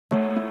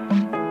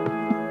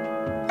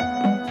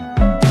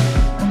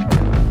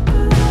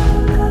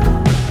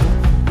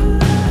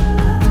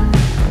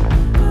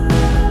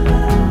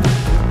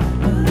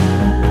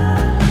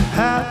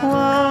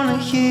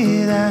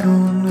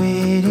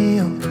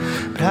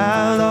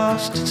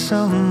lost it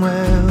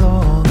somewhere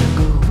long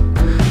ago.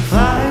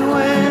 Fly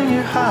when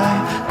you're high,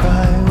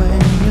 cry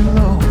when you're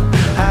low.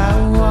 I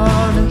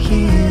wanna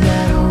hear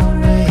that old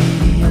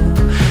radio.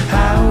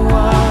 I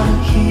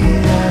wanna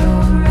hear that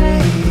old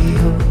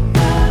radio.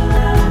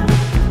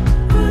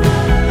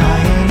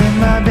 Lying in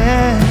my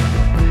bed,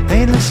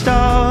 they'd list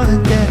all the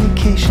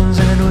dedications,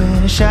 and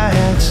I'd wish I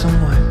had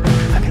someone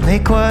I could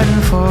make one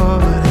for,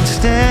 but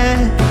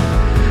instead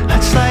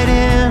I'd slide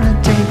in a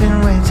tape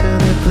and wait till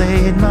they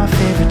played my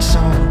favorite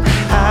song.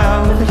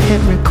 I would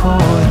hit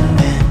record and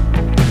then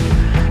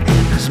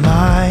it was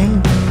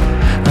mine.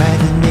 Write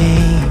the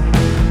name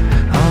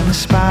on the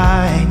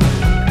spine.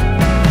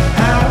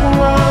 I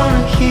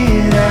wanna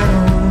hear that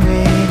on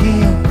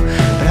radio,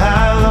 but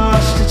I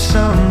lost it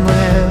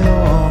somewhere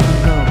long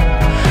ago.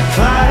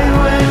 Fly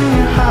when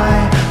you're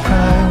high,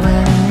 cry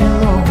when you're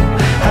low.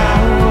 I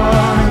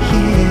wanna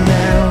hear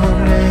that on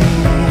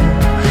radio.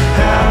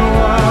 I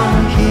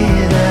wanna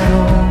hear that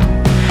on.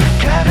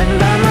 Driving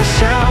by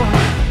myself,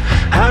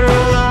 I'd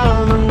roll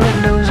all the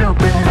windows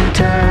open and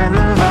turn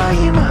the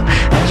volume up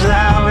as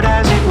loud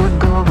as it would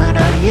go, but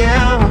I'd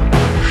yell.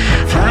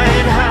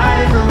 Flying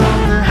high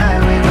along the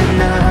highway with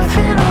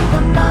nothing on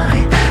my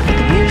mind but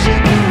the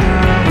music in the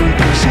road,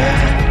 'cause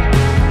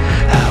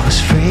I was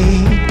free.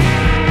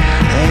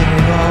 They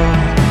were all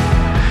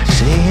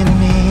saying to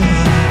me,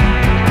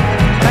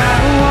 I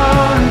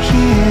wanna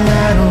hear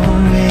that on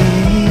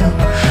radio,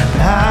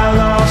 but I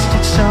lost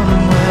it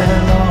somewhere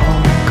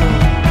long ago.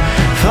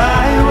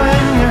 Fly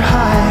when you're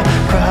high,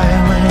 cry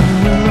when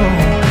you're low.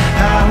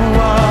 I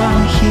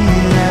wanna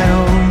hear that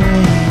on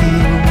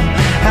radio.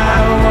 I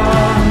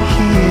wanna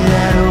hear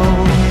that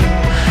on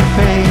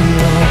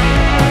radio.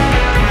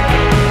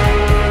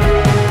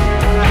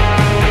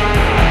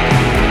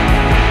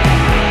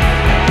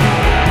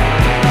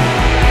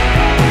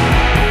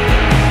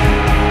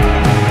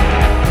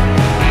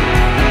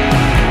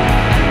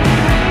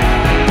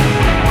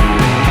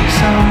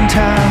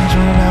 Sometimes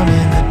when I'm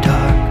in the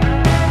dark,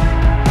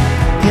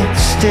 it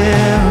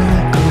still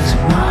echoes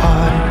in my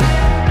heart.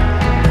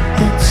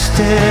 It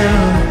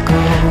still